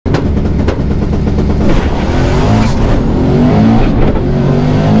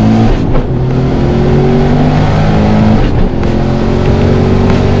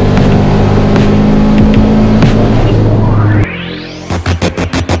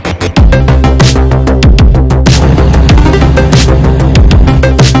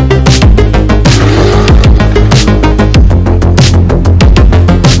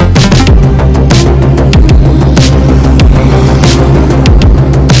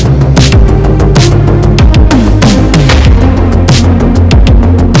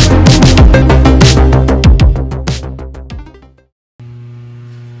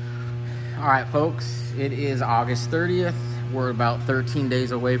folks, it is August 30th. We're about 13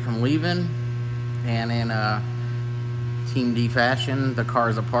 days away from leaving, and in Team D fashion, the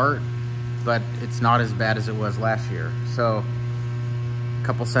car's apart, but it's not as bad as it was last year. So a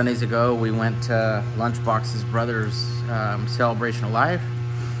couple Sundays ago, we went to Lunchbox's brother's celebration of life,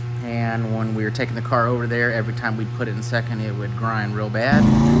 and when we were taking the car over there, every time we'd put it in second, it would grind real bad.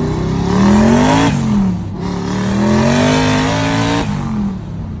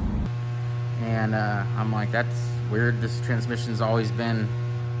 And I'm like, that's weird. This transmission's always been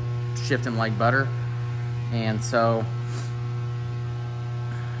shifting like butter. And so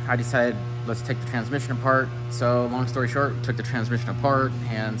I decided, let's take the transmission apart. So long story short, took the transmission apart,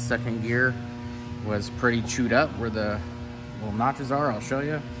 and second gear was pretty chewed up where the little notches are. I'll show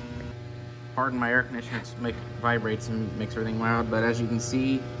you. Pardon my air conditioner, it vibrates and makes everything loud, but as you can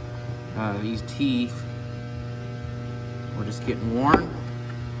see, these teeth were just getting worn.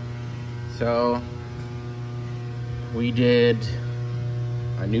 So we did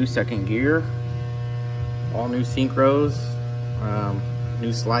a new second gear, all new synchros,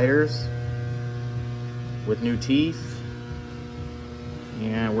 new sliders with new teeth,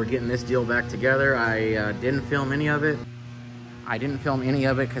 and we're getting this deal back together. I didn't film any of it. I didn't film any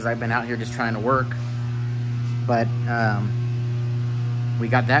of it because I've been out here just trying to work, but we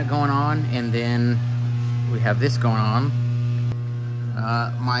got that going on, and then we have this going on.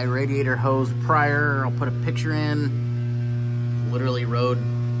 My radiator hose prior, I'll put a picture in, literally rode,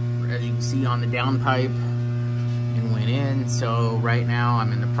 as you can see, on the downpipe and went in. So right now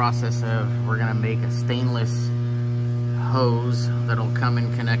I'm in the process of, we're gonna make a stainless hose that'll come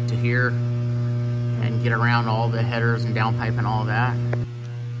and connect to here and get around all the headers and downpipe and all that,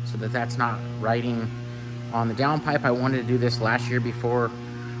 so that that's not riding on the downpipe. I wanted to do this last year before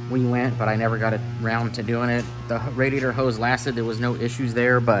we went, but I never got around to doing it. The radiator hose lasted, there was no issues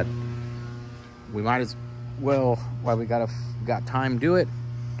there, but we might as well, while we got time, do it.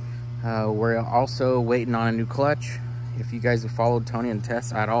 We're also waiting on a new clutch. If you guys have followed Tony and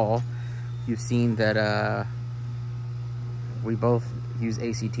Tess at all, you've seen that we both use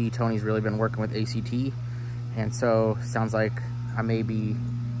ACT. Tony's really been working with ACT, and so sounds like I may be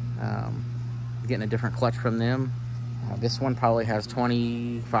getting a different clutch from them. This one probably has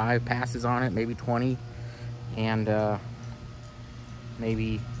 25 passes on it, maybe 20, and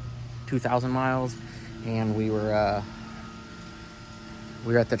maybe 2,000 miles. And we were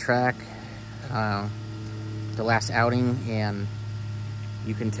at the track the last outing, and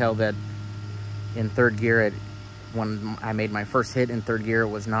you can tell that in third gear, when I made my first hit in third gear, it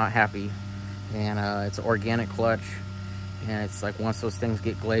was not happy. And it's an organic clutch, and it's like once those things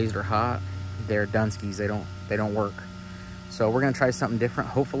get glazed or hot, they're dunskies. They don't work. So we're gonna try something different,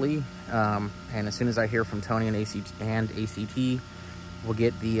 hopefully. And as soon as I hear from Tony and ACT, we'll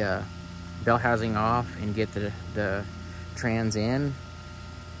get the bell housing off and get the trans in,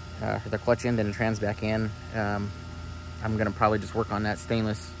 the clutch in, then the trans back in. I'm gonna probably just work on that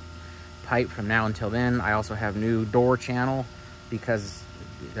stainless pipe from now until then. I also have new door channel because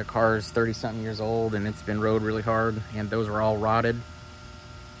the car is 30-something years old and it's been rode really hard, and those are all rotted.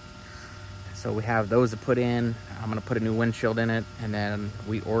 So we have those to put in. I'm gonna put a new windshield in it, and then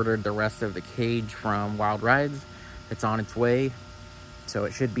we ordered the rest of the cage from Wild Rides. It's on its way, so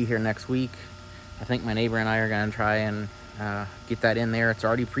it should be here next week. I think my neighbor and I are gonna try and get that in there. It's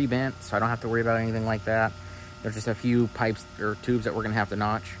already pre-bent, so I don't have to worry about anything like that. There's just a few pipes or tubes that we're gonna have to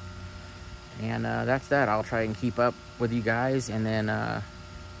notch. And that's that. I'll try and keep up with you guys, and then I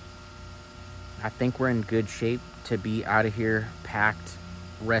think we're in good shape to be out of here, packed,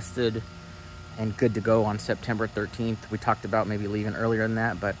 rested, and good to go on September 13th. We talked about maybe leaving earlier than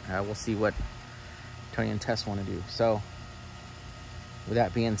that, but we'll see what Tony and Tess want to do. So with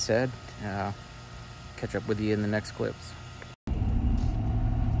that being said, catch up with you in the next clips.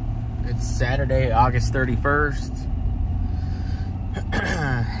 It's Saturday, August 31st.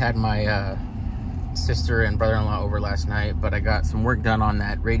 Had my sister and brother-in-law over last night, but I got some work done on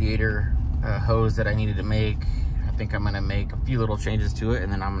that radiator hose that I needed to make. I think I'm gonna make a few little changes to it,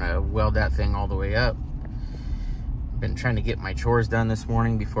 and then I'm gonna weld that thing all the way up. Been trying to get my chores done this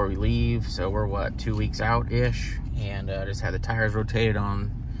morning before we leave, so we're what, 2 weeks out-ish, and just had the tires rotated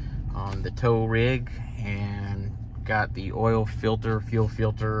on the tow rig, and got the oil filter, fuel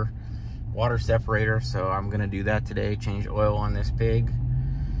filter, water separator. So I'm gonna do that today, change oil on this pig,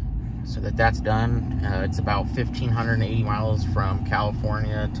 so that's done. It's about 1,580 miles from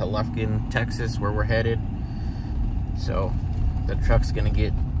California to Lufkin, Texas, where we're headed. So the truck's gonna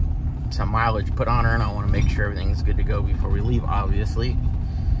get some mileage put on her, and I want to make sure everything's good to go before we leave, obviously.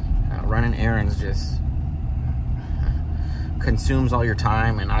 Running errands just consumes all your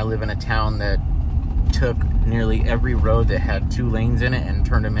time, and I live in a town that took nearly every road that had 2 lanes in it and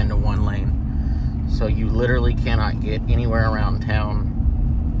turned them into 1 lane. So you literally cannot get anywhere around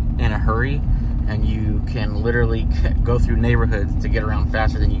town in a hurry, and you can literally go through neighborhoods to get around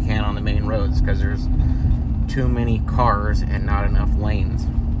faster than you can on the main roads because there's too many cars and not enough lanes.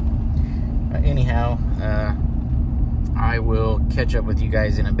 Anyhow, I will catch up with you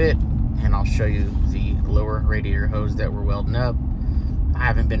guys in a bit, and I'll show you the lower radiator hose that we're welding up. I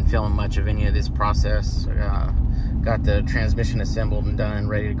haven't been filming much of any of this process. Got the transmission assembled and done and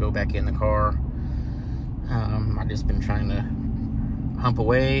ready to go back in the car. I've just been trying to hump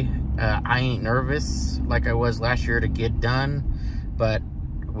away. I ain't nervous like I was last year to get done, but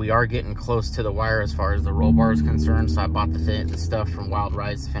we are getting close to the wire as far as the roll bar is concerned. So I bought the stuff from Wild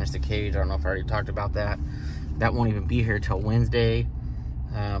Rides to finish the cage. I don't know if I already talked about that. That won't even be here till Wednesday.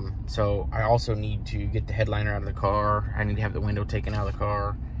 So I also need to get the headliner out of the car. I need to have the window taken out of the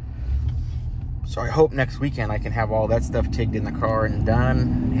car. So I hope next weekend I can have all that stuff tigged in the car and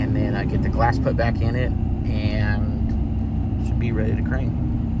done, and then I get the glass put back in it and should be ready to crank.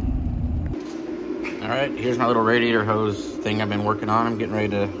 All right, here's my little radiator hose thing I've been working on. I'm getting ready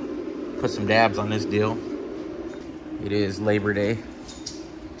to put some dabs on this deal. It is Labor Day,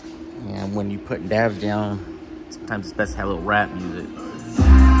 and when you put dabs down, sometimes it's best to have a little rap music.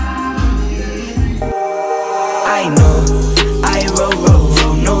 I know, I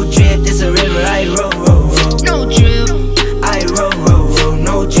roll, no drip, this a river, I roll, no drip. I roll,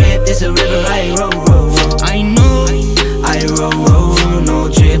 no drip, this a river, I roll, I know. I roll, no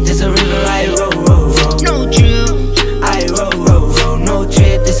drip, this a river, I roll, no drip. I roll, no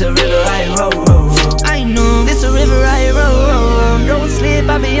drip, this a river, I roll, I know. This a river, I roll, don't slip,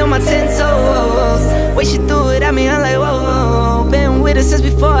 I be on my 10 toes. Way she threw it at me, I'm like, whoa, been with her since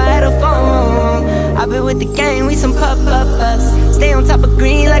before I had a phone. I've been with the gang, we some pup-ups. Stay on top of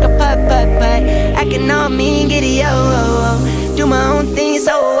green like a putt-putt. Acting all mean, giddy, oh. Do my own thing,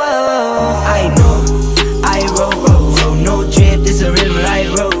 so I know, I roll, no drip, this a river, I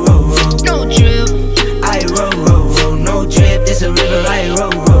roll, no drip. I roll, no drip, this a river, I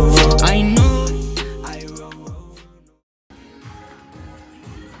roll, I know, I roll.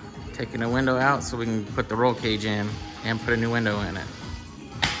 Taking the window out so we can put the roll cage in and put a new window in it.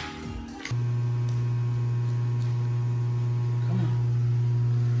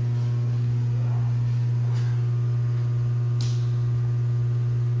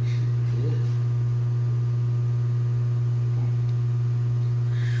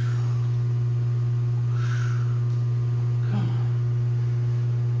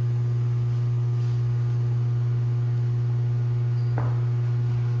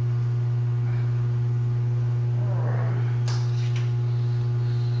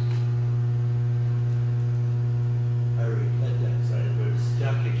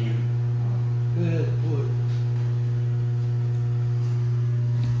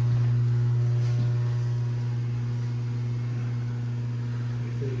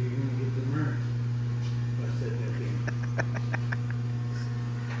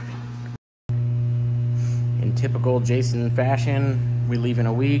 In typical Jason fashion, we leave in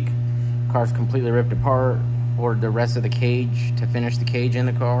a week. Car's completely ripped apart. Ordered the rest of the cage to finish the cage in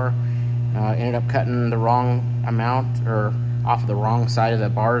the car. Ended up cutting the wrong amount, or off of the wrong side of the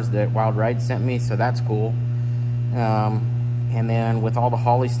bars that Wild Rides sent me, so that's cool. And then with all the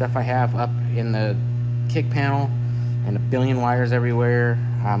Holley stuff I have up in the kick panel and a billion wires everywhere,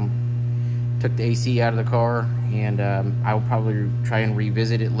 took the AC out of the car, and I will probably try and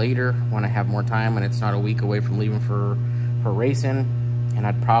revisit it later when I have more time and it's not a week away from leaving for racing. And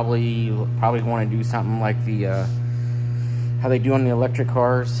I'd probably want to do something like the how they do on the electric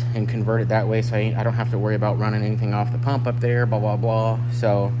cars and convert it that way, so I don't have to worry about running anything off the pump up there, blah blah blah.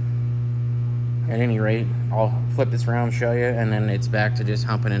 So at any rate, I'll flip this around, show you, and then it's back to just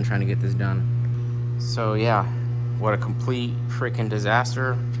humping and trying to get this done. So yeah, what a complete freaking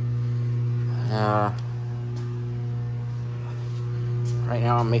disaster. Right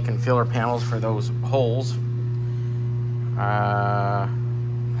now I'm making filler panels for those holes. I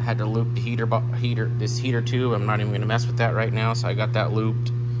had to loop the this heater tube. I'm not even gonna mess with that right now, so I got that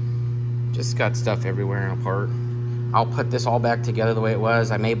looped. Just got stuff everywhere and apart. I'll put this all back together the way it was.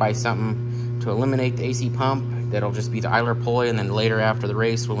 I may buy something to eliminate the AC pump that'll just be the idler pulley, and then later after the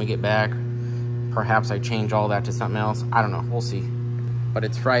race when we get back, perhaps I change all that to something else. I don't know, we'll see. But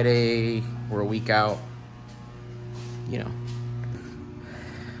it's Friday, we're a week out, you know.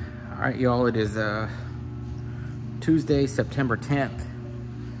 All right, y'all, it is Tuesday, September 10th.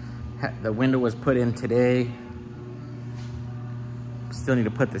 The window was put in today. Still need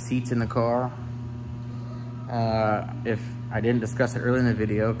to put the seats in the car. If I didn't discuss it earlier in the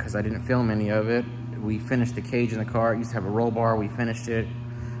video because I didn't film any of it. We finished the cage in the car. It used to have a roll bar. We finished it.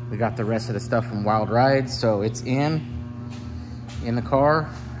 We got the rest of the stuff from Wild Rides, so it's in the car.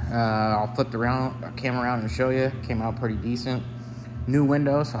 I'll flip the camera around and show you. Came out pretty decent. New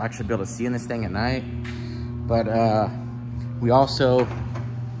window, so I should be able to see in this thing at night. But we also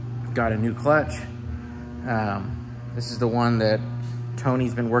got a new clutch. This is the one that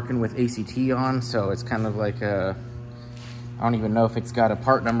Tony's been working with ACT on, so it's kind of like I don't even know if it's got a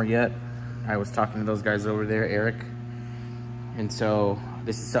part number yet. I was talking to those guys over there, Eric. And so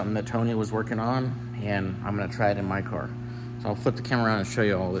this is something that Tony was working on, and I'm gonna try it in my car. So I'll flip the camera around and show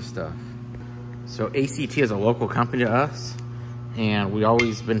you all this stuff. So ACT is a local company to us, and we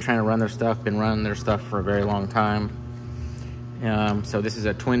always been trying to run their stuff, been running their stuff for a very long time. So this is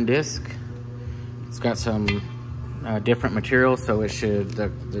a twin disc. It's got some different materials, so it should, the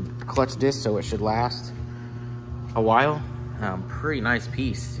clutch disc, so it should last a while. Pretty nice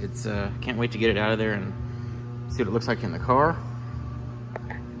piece. It's can't wait to get it out of there and see what it looks like in the car.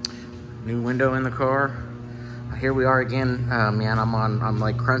 New window in the car. Here we are again, man. I'm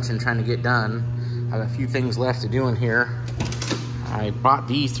like crunching, trying to get done. I have a few things left to do in here. I bought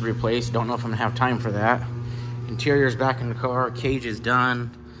these to replace. Don't know if I'm gonna have time for that. Interior's back in the car. Cage is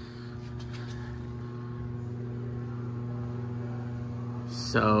done.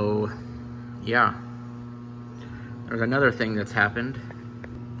 So, yeah. There's another thing that's happened.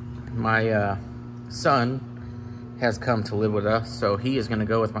 My son has come to live with us, so he is gonna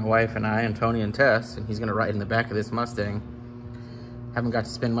go with my wife and I and Tony and Tess, and he's gonna ride in the back of this Mustang. Haven't got to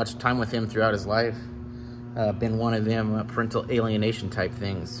spend much time with him throughout his life. Been one of them parental alienation type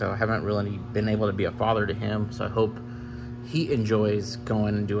things, so I haven't really been able to be a father to him, so I hope he enjoys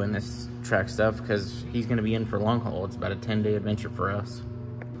going and doing this track stuff, because he's gonna be in for long haul. It's about a 10-day adventure for us.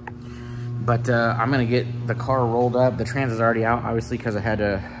 But I'm gonna get the car rolled up. The trans is already out, obviously, because I had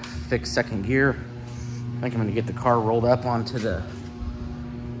to fix second gear. I think I'm gonna get the car rolled up onto the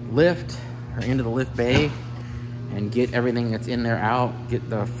lift, or into the lift bay, and get everything that's in there out. Get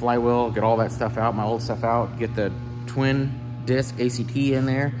the flywheel, get all that stuff out, my old stuff out. Get the twin disc ACT in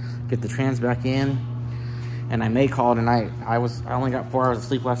there. Get the trans back in. And I may call it a night. I only got 4 hours of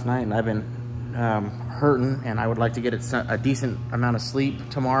sleep last night, and I've been hurting, and I would like to get a decent amount of sleep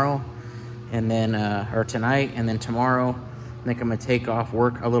tomorrow. And then, or tonight, and then tomorrow, I think I'm gonna take off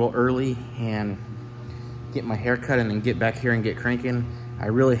work a little early and get my hair cut and then get back here and get cranking. I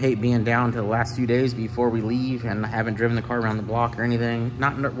really hate being down to the last few days before we leave, and I haven't driven the car around the block or anything.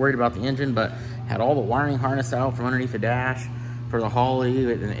 Not worried about the engine, but had all the wiring harness out from underneath the dash for the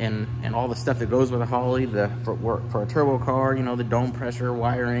Holly and all the stuff that goes with the Holly, for a turbo car, you know, the dome pressure,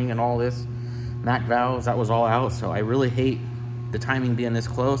 wiring, and all this. Mac valves, that was all out, so I really hate the timing being this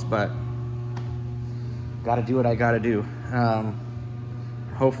close, but gotta do what I gotta do.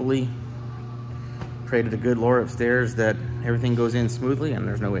 Hopefully, pray to the good Lord upstairs that everything goes in smoothly and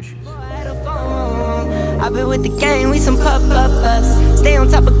there's no issues. I've been with the gang, we some pup-ups. Stay on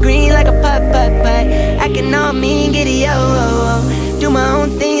top of green like a putt-putt-putt. Acting all mean, get it, yo. Do my own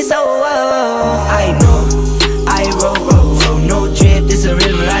thing, so I know, I roll, no drip, this a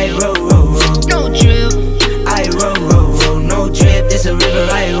river, I roll, no drip. I roll, no drip, this a river,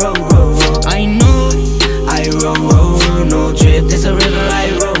 I roll, I know, I roll, no drip, this a river,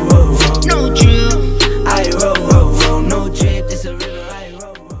 I roll, no drip. I roll, no drip, this a river, I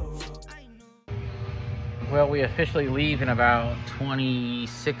roll. Well, we officially leave in about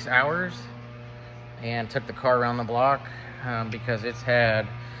 26 hours and took the car around the block because it's had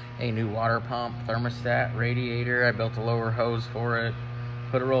a new water pump, thermostat, radiator. I built a lower hose for it,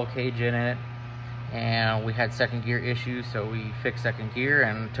 put a roll cage in it, and we had second gear issues, so we fixed second gear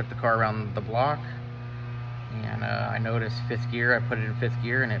and took the car around the block. And I noticed fifth gear. I put it in fifth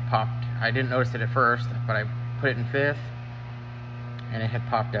gear and it popped. I didn't notice it at first, but I put it in fifth and it had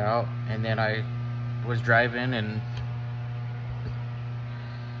popped out. And then I was driving and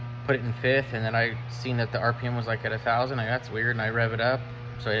put it in fifth, and then I seen that the RPM was like at 1,000. That's weird, and I rev it up,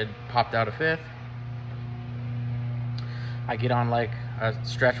 so it had popped out of fifth. I get on like a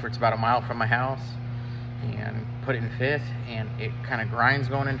stretch where it's about a mile from my house and put it in fifth, and it kind of grinds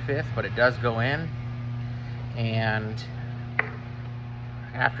going in fifth, but it does go in. And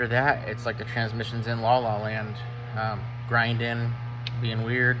after that, it's like the transmission's in la la land, grinding, being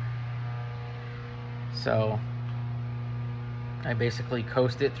weird. So I basically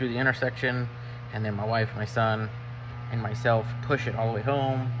coast it through the intersection, and then my wife, my son, and myself push it all the way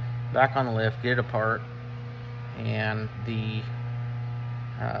home, back on the lift, get it apart, and the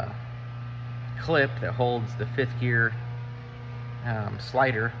clip that holds the fifth gear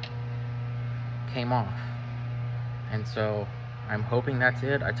slider came off. And so I'm hoping that's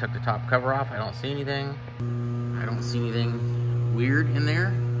it. I took the top cover off. I don't see anything. I don't see anything weird in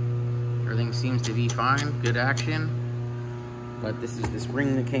there. Everything seems to be fine, good action. But this is the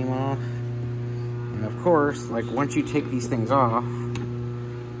spring that came off. And of course, like once you take these things off,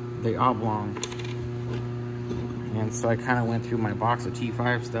 they oblong. And so I kind of went through my box of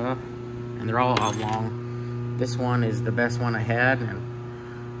T5 stuff, and they're all oblong. This one is the best one I had, and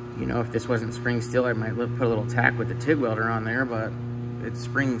you know, if this wasn't spring steel, I might put a little tack with the TIG welder on there, but it's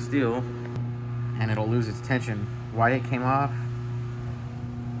spring steel, and it'll lose its tension. Why it came off,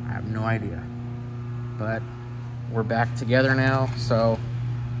 I have no idea. But we're back together now, so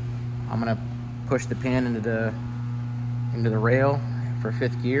I'm gonna push the pin into the rail for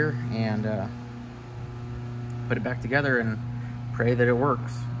 5th gear and put it back together and pray that it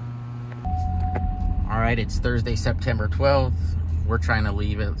works. All right, it's Thursday, September 12th. We're trying to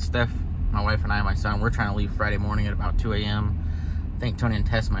leave it. Steph, my wife, and I, my son, we're trying to leave Friday morning at about 2 a.m. I think Tony and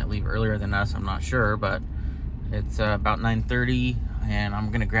Tess might leave earlier than us. I'm not sure, but it's about 9:30, and I'm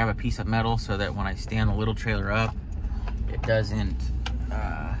gonna grab a piece of metal so that when I stand the little trailer up, it doesn't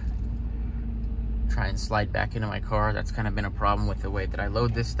try and slide back into my car. That's kind of been a problem with the way that I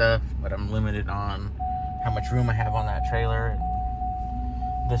load this stuff, but I'm limited on how much room I have on that trailer,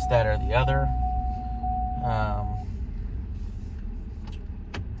 and this, that, or the other.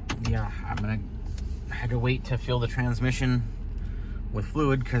 Yeah, I had to wait to fill the transmission with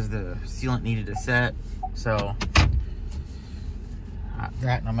fluid because the sealant needed to set. So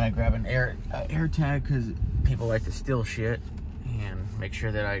that, and I'm gonna grab an air tag because people like to steal shit, and make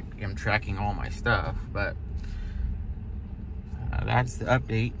sure that I am tracking all my stuff. But that's the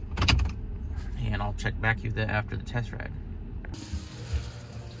update, and I'll check back with you after the test ride.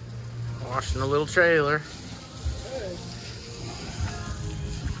 Washing the little trailer.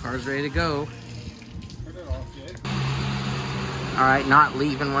 Car's ready to go. All right, not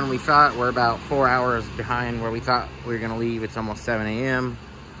leaving when we thought. We're about 4 hours behind where we thought we were gonna leave. It's almost 7 a.m.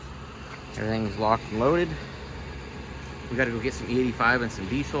 Everything's locked and loaded. We gotta go get some E85 and some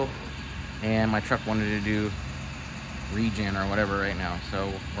diesel. And my truck wanted to do regen or whatever right now.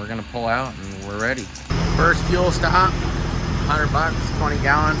 So we're gonna pull out and we're ready. First fuel stop, 100 bucks, 20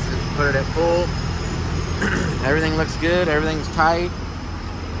 gallons, and put it at full. Everything looks good, everything's tight.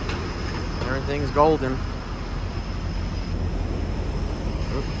 Everything's golden.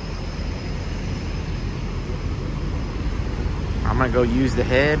 I'm gonna go use the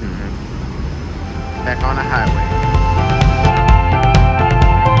head and back on the highway.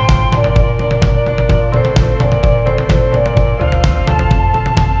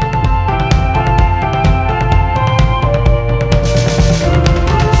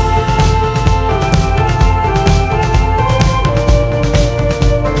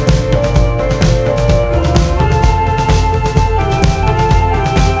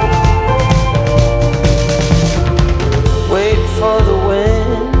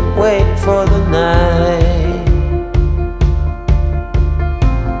 For the night,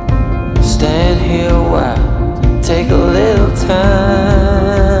 stand here a while, take a little time.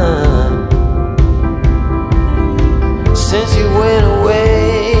 Since you went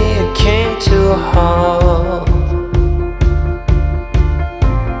away, it came to a halt.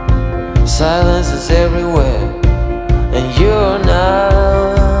 Silence is everywhere, and you're not.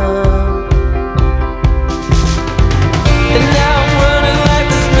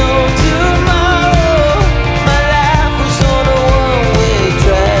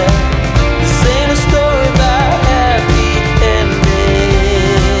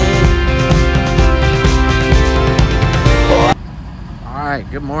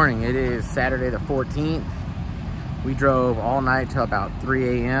 Good morning. It is Saturday the 14th. We drove all night till about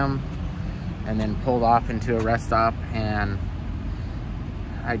 3 a.m. and then pulled off into a rest stop, and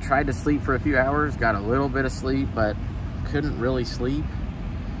I tried to sleep for a few hours, got a little bit of sleep, but couldn't really sleep.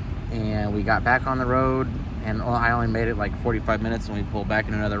 And we got back on the road, and I only made it like 45 minutes, and we pulled back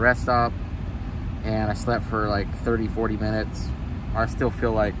in another rest stop, and I slept for like 30-40 minutes. I still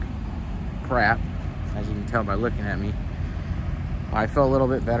feel like crap, as you can tell by looking at me. I felt a little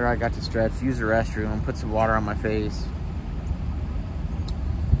bit better. I got to stretch, use the restroom, put some water on my face.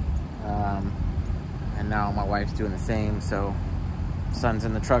 And now my wife's doing the same. So son's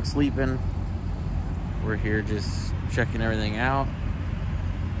in the truck sleeping. We're here just checking everything out.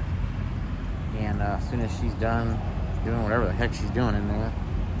 And as soon as she's done doing whatever the heck she's doing in there,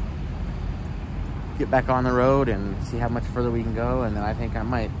 get back on the road and see how much further we can go. And then I think I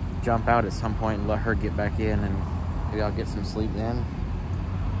might jump out at some point and let her get back in, and maybe I'll get some sleep then.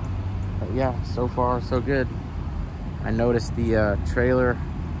 But yeah, so far so good. I noticed the trailer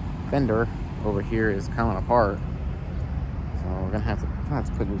fender over here is coming apart. we're gonna have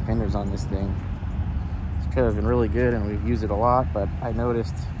to put new fenders on this thing. This could have been really good and we've used it a lot, but I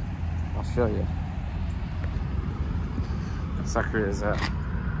noticed, I'll show you. That sucker is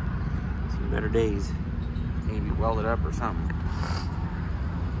some better days. Maybe welded up or something.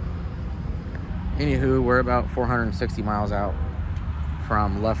 Anywho, we're about 460 miles out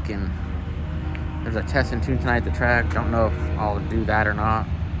from Lufkin. There's a test and tune tonight at the track. Don't know if I'll do that or not.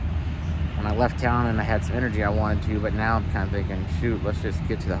 When I left town and I had some energy, I wanted to, but now I'm kind of thinking, shoot, let's just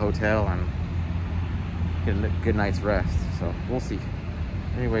get to the hotel and get a good night's rest. So we'll see.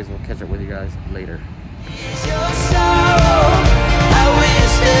 Anyways, we'll catch up with you guys later. Ease your sorrow. I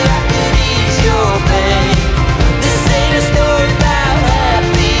wish that I could ease your pain. This ain't a story about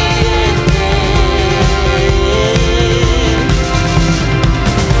happy endings.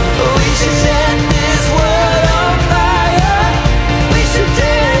 We should set this world on fire. We should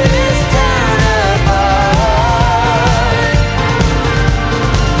tear this town apart.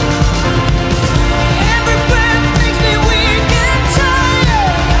 Every breath makes me weak and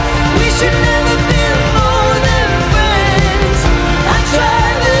tired. We should never be more than friends. I try,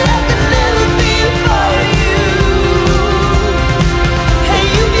 but I can never be for you. Hey,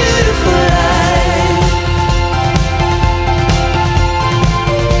 you beautiful life.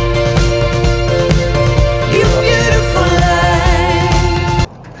 You beautiful life.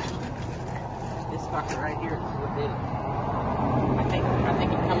 This fucker right here is what did it. I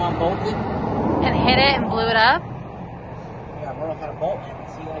think it come unbolted. And hit it and blew it up? Yeah, Myrtle had a bolt in it.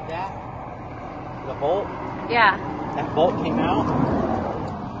 See like that? The bolt? Yeah. That bolt came out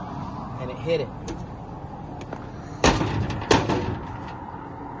and it hit it.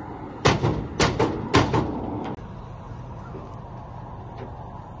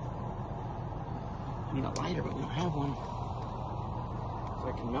 I need a lighter, but we don't have one. So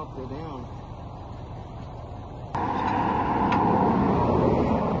I can melt it down.